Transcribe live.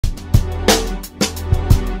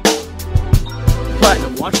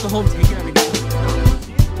platinum. Watch the home take it out again.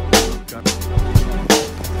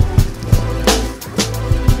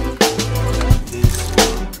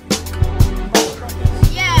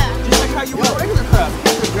 Yeah. Just like how you want regular crab.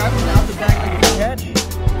 You're grabbing it out the bag like you catch. You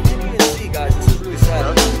can't even see, guys. This is really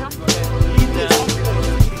sad. Eat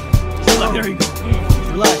now. There you go.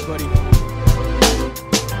 Relax, buddy.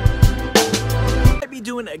 Might be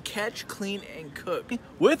doing a catch, clean, and cook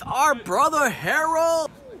with our brother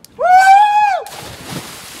Harold. Woo!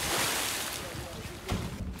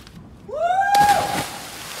 Woo!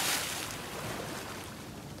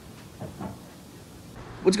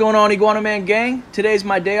 What's going on, Iguana Man gang? Today's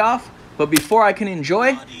my day off, but before I can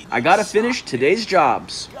enjoy, I gotta finish today's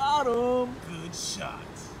jobs. Got him. Good shot.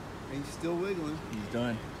 He's still wiggling. He's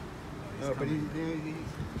done. No, but he's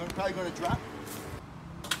probably going to drop.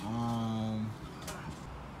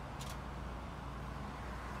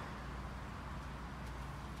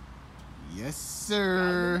 Yes,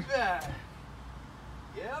 sir. Yeah,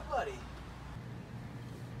 buddy.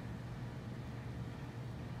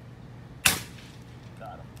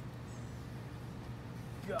 Got him.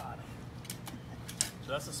 Got him.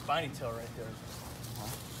 So that's a spiny tail right there.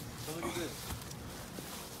 So look at this.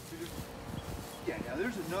 Yeah, now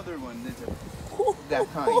there's another one that's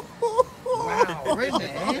that kind. Wow, right,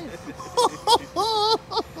 man.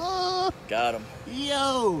 Got him.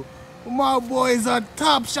 Yo, my boys are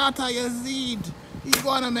top shot Yazid.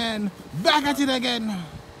 Iguana Man, back at it again.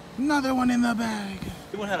 Another one in the bag.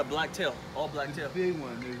 This one had a black tail, all black tail. Big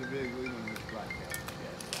one. There's a big one with black tail.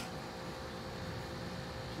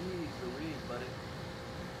 Jeez Louise, buddy.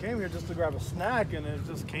 Came here just to grab a snack and it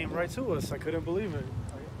just came right to us. I couldn't believe it.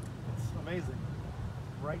 It's amazing.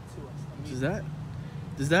 Right to us. Amazing.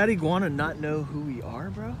 Does that iguana not know who we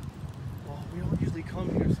are, bro? Well, we don't usually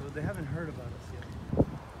come here, so they haven't heard about us yet. All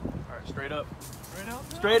right, straight up. Straight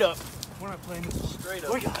up? Straight up. We're not playing this. Straight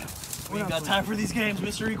up. We got him. We ain't got time for these games,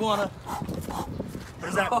 Mr. Iguana.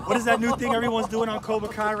 What is that new thing everyone's doing on Cobra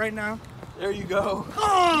Kai right now? There you go.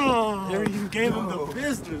 Oh! There you gave go. him the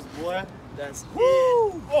business, boy. That's Woo!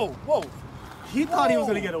 it. Whoa, whoa. He thought he was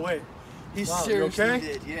going to get away. He Wow, you seriously okay?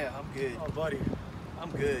 did. Yeah, I'm good. Oh, buddy.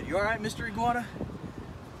 I'm good. You all right, Mr. Iguana?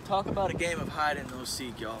 Talk about a game of hide and no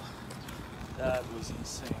seek, y'all. That was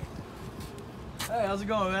insane. Hey, how's it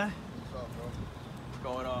going, man? What's up, bro? What's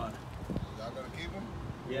going on? Y'all gonna keep him?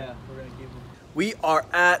 Yeah, we're gonna keep him. We are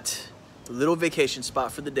at the little vacation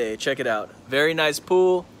spot for the day. Check it out. Very nice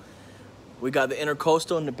pool. We got the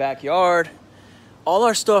intercoastal in the backyard. All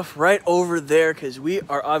our stuff right over there because we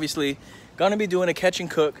are obviously gonna be doing a catch and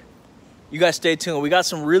cook. You guys stay tuned. We got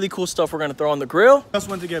some really cool stuff we're gonna throw on the grill. Just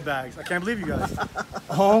went to get bags. I can't believe you guys.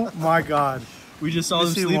 Oh my God. We just saw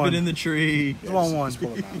them sleeping in the tree. Come on, one.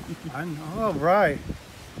 I know. All right.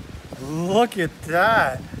 Look at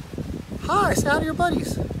that. Hi, say hi to your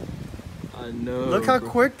buddies. I know. Look how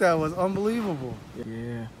quick that was. Unbelievable.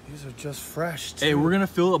 Yeah. These are just fresh, too. Hey, we're gonna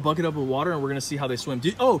fill a bucket up with water and we're gonna see how they swim.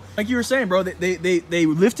 Oh, like you were saying, bro, they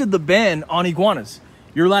lifted the ban on iguanas.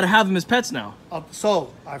 You're allowed to have them as pets now.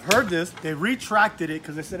 So, I've heard this. They retracted it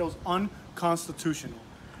because they said it was unconstitutional.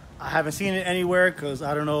 I haven't seen it anywhere because,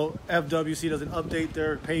 I don't know, FWC doesn't update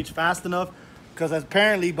their page fast enough because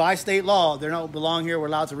apparently by state law, they don't belong here. We're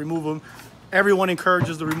allowed to remove them. Everyone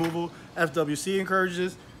encourages the removal. FWC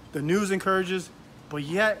encourages. The news encourages. But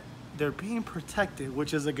yet, they're being protected,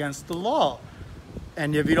 which is against the law.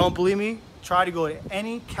 And if you don't believe me, try to go to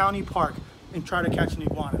any county park and try to catch an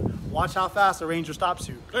iguana. Watch how fast the ranger stops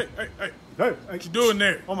you. Hey, what you doing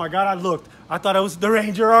there? Oh my God, I looked. I thought it was the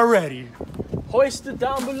ranger already. Hoist it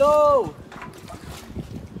down below.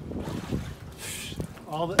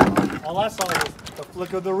 All I saw was the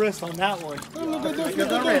flick of the wrist on that one.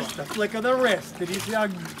 The flick of the wrist. Did you see how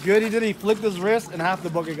good he did? He flicked his wrist and half the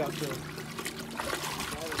bucket got filled.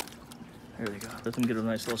 There we go. Let them get a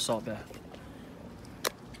nice little salt bath.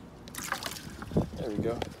 There we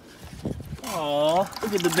go. Aw,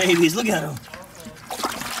 look at the babies. Look at them.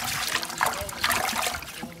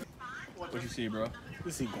 What'd you see, bro?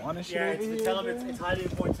 This iguana shit Yeah, over here, tell bro? him it's hiding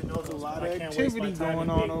point to know There's a lot of activity going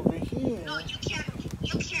on over here. No, you can't,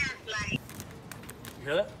 like. You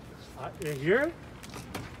hear that? You hear it?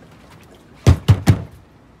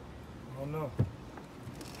 Oh no.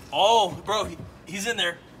 Oh, bro, he's in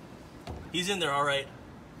there. He's in there, all right.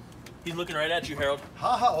 He's looking right at you, Harold.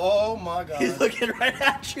 Ha ha! Oh my God! He's looking right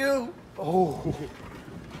at you. Oh,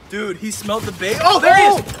 dude, he smelled the bait. Oh, there he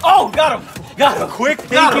is. Oh, got him. Got him. Quick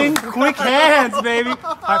thinking, quick hands, baby.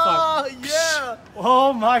 High five. Oh, yeah.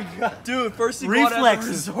 Oh my God. Dude, first iguana at the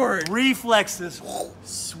resort. Reflexes.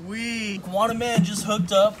 Sweet. Iguana Man just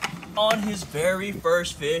hooked up on his very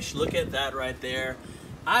first fish. Look at that right there.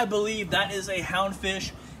 I believe that is a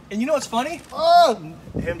houndfish. And you know what's funny? Oh,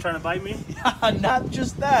 him trying to bite me? Not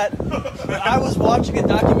just that, but I was watching a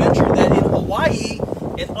documentary that in Hawaii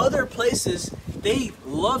and other places, they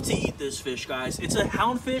love to eat this fish, guys. It's a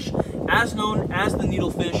houndfish, as known as the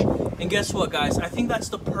needlefish. And guess what, guys? I think that's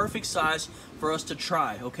the perfect size for us to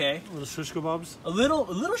try, okay? Little shish kebabs? A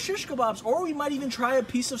little shish kebabs, or we might even try a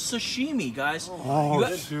piece of sashimi, guys. Oh,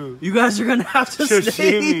 shoot. You guys are gonna have to stay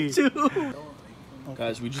Sashimi. tuned.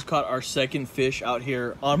 Guys, we just caught our second fish out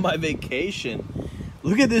here on my vacation.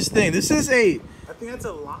 Look at this thing. This is a... I think that's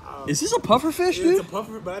a Is this a puffer fish, It's dude? a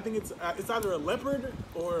puffer, but I think it's either a leopard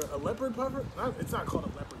or a leopard puffer. It's not called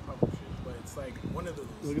a leopard puffer fish, but it's like one of those.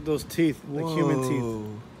 Look at those teeth, like human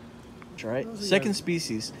teeth. That's right. Second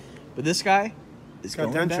species. But this guy is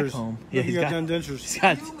Got going back dentures. home. Yeah, he's got dentures. He's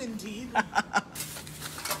got... Human teeth.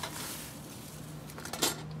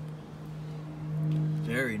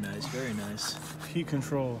 Very nice, very nice. Heat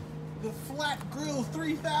control. The Flat Grill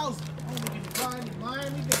 3000. Only can find in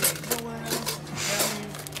Miami-Dade. Nowhere else.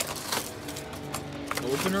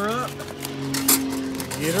 Open her up.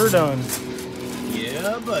 Get her done.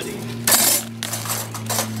 Yeah, buddy.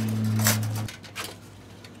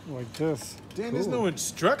 Like this. Damn, there's no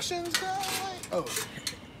instructions, bro. Oh,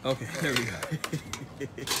 Okay, there we go.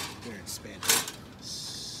 they're in Spanish.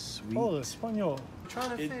 Sweet. Oh, Espanol.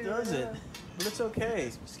 It doesn't, but it's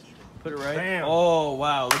okay. Put it right. Bam. Oh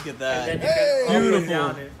wow, look at that. And then you can Beautiful.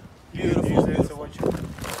 down it. Beautiful, Use it beautiful. to what you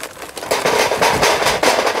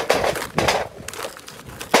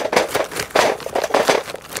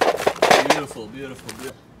Beautiful, beautiful,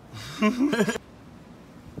 beautiful.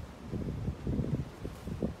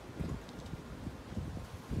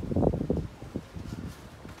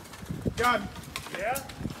 God, Yeah?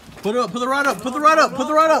 Put it up, put the rod up, put the rod up, put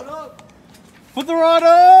the rod up. Put the rod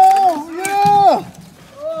up! Yeah!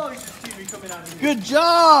 Oh, you just keep me coming out of here. Good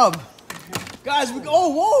job! Guys,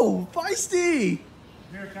 whoa, feisty!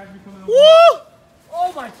 Here, catch me coming Woo! over.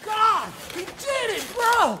 Oh my God! We did it,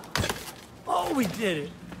 bro! Oh, we did it.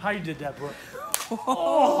 How you did that, bro?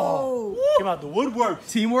 Oh! Came out the woodwork.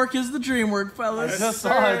 Teamwork is the dream work, I fellas. just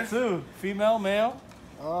saw it too. Female, male.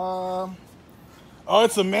 oh,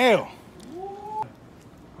 it's a male.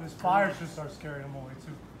 This fire should start scaring him away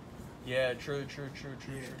too. Yeah, true.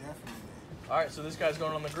 Definitely. All right, so this guy's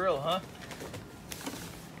going on the grill, huh?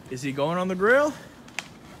 Is he going on the grill?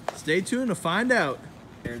 Stay tuned to find out.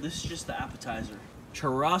 Here, this is just the appetizer.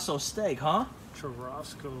 Churrasco steak, huh?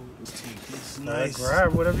 Churrasco. It's Nice.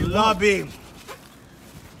 Grab whatever you want. Lobby.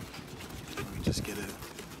 Let me just get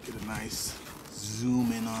a nice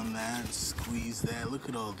zoom in on that. Squeeze that. Look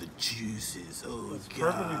at all the juices. Oh, It's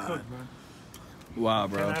God. perfectly cooked, man. Wow,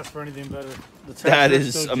 bro. Can't ask for anything better. The That texture's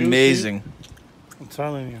is so juicy. amazing. I'm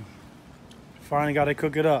telling you. Finally got to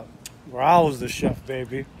cook it up. Where I was the chef,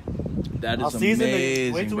 baby. That I'll is season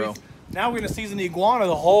amazing, wait till bro. now we're gonna season the iguana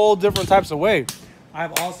the whole different types of way. I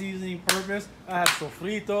have all seasoning purpose. I have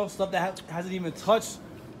sofrito, stuff that hasn't even touched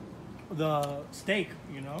the steak,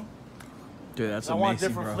 you know? Dude, that's I amazing, want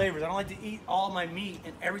different bro. flavors. I don't like to eat all my meat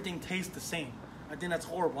and everything tastes the same. I think that's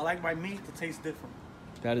horrible. I like my meat to taste different.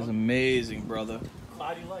 That is amazing, brother.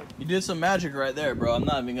 How do you like? You did some magic right there, bro. I'm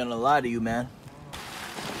not even gonna lie to you, man.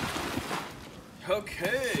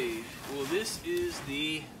 Okay, well this is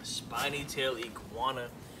the spiny tail iguana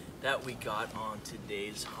that we got on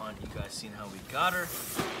today's hunt. You guys seen how we got her.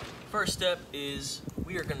 First step is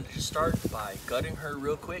we are gonna start by gutting her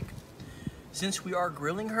real quick. Since we are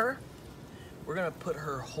grilling her, we're gonna put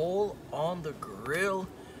her whole on the grill.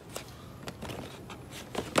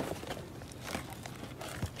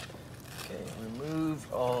 Okay,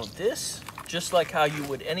 remove all of this, just like how you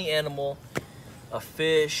would any animal, a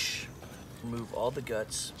fish. Remove all the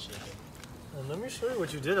guts. And let me show you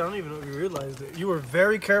what you did. I don't even know if you realized it. You were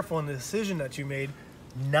very careful in the decision that you made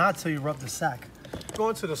not to erupt the sack.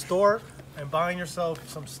 Going to the store and buying yourself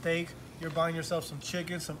some steak, you're buying yourself some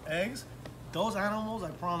chicken, some eggs. Those animals, I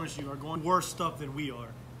promise you, are going worse stuff than we are.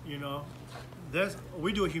 You know,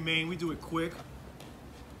 we do it humane, we do it quick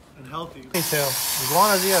and healthy. Tail.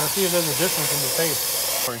 Iguanas, yeah, to see if there's a difference in the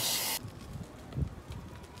taste. Of course.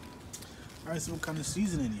 All right, so what kind of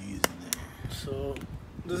seasoning you using there? So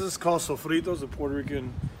this is called sofritos, a Puerto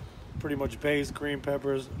Rican, pretty much base, green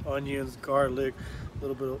peppers, onions, garlic, a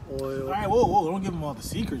little bit of oil. All right, whoa, don't give them all the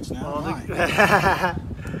secrets now.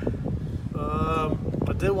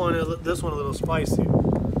 I did want this one a little spicy.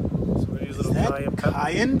 So we use a Is little that cayenne pepper.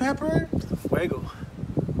 cayenne pepper? Fuego.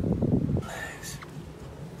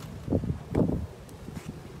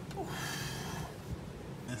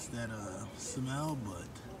 That's that smell,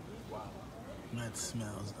 but that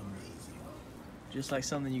smells amazing. Just like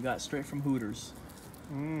something you got straight from Hooters.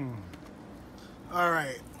 All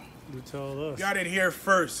right, You tell us. got it here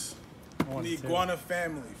first. I want The to taste Iguana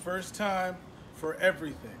family. First time for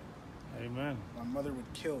everything. it. Amen. My mother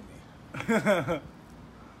would kill me.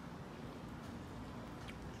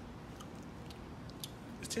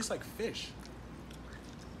 It tastes like fish.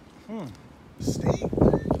 Steak.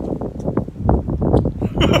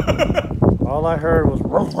 All I heard was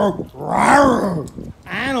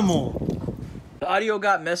animal. The audio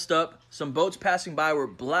got messed up. Some boats passing by were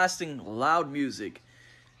blasting loud music.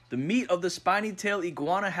 The meat of the spiny tail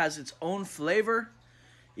iguana has its own flavor.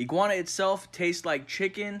 Iguana itself tastes like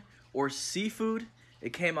chicken or seafood.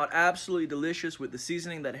 It came out absolutely delicious with the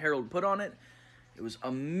seasoning that Harold put on it. It was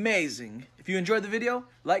amazing. If you enjoyed the video,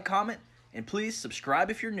 like, comment, and please subscribe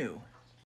if you're new.